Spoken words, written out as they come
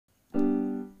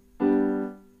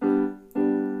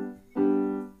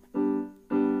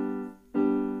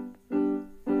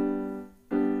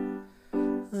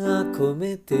आंखों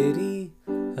में तेरी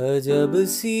अजब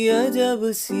सी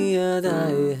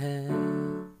अदाएं हैं,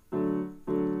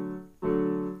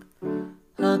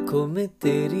 आंखों में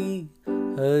तेरी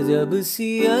अजब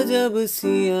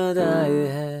सी अदाएं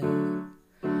हैं।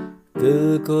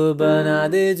 दिल को बना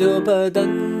दे जो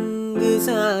पतंग,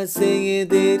 सांसें ये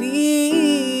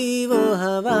तेरी वो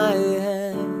हवाएं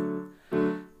हैं।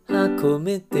 आंखों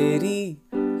में तेरी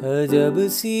अजब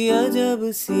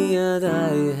सी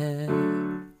अदाएं हैं।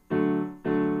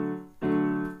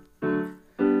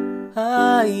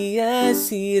 आई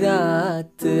ऐसी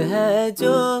रात है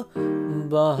जो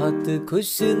बहुत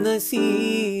खुश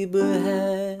नसीब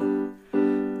है,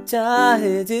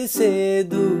 चाहे जिसे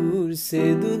दूर से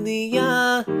दुनिया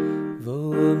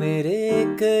वो मेरे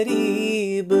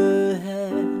करीब है।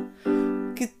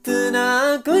 कितना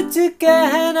कुछ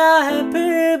कहना है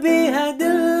फिर भी है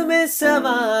दिल में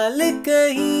सवाल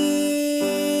कहीं,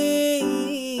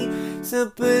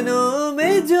 सपनों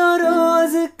में जो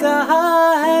रोज कहा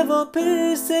है वो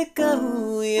फिर से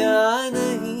कहूँ या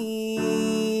नहीं।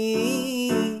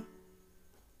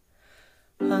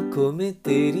 आंखों में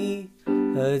तेरी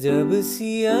अजब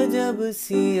सी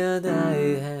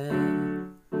अदाएं हैं।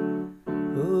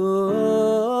 ओ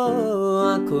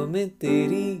आंखों में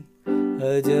तेरी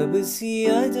अजब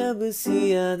सी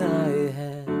अदाएं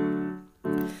हैं।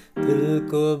 दिल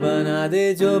को बना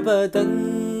दे जो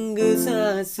पतंग,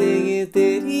 सांसें ये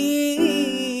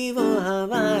तेरी वो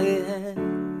हवाएं हैं।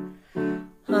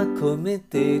 आंखों में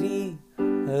तेरी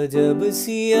अजब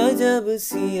सी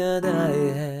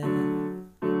अदाएं हैं।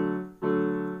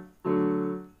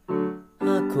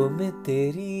 आंखों में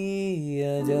तेरी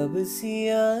अजब सी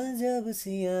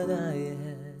अदाएं हैं।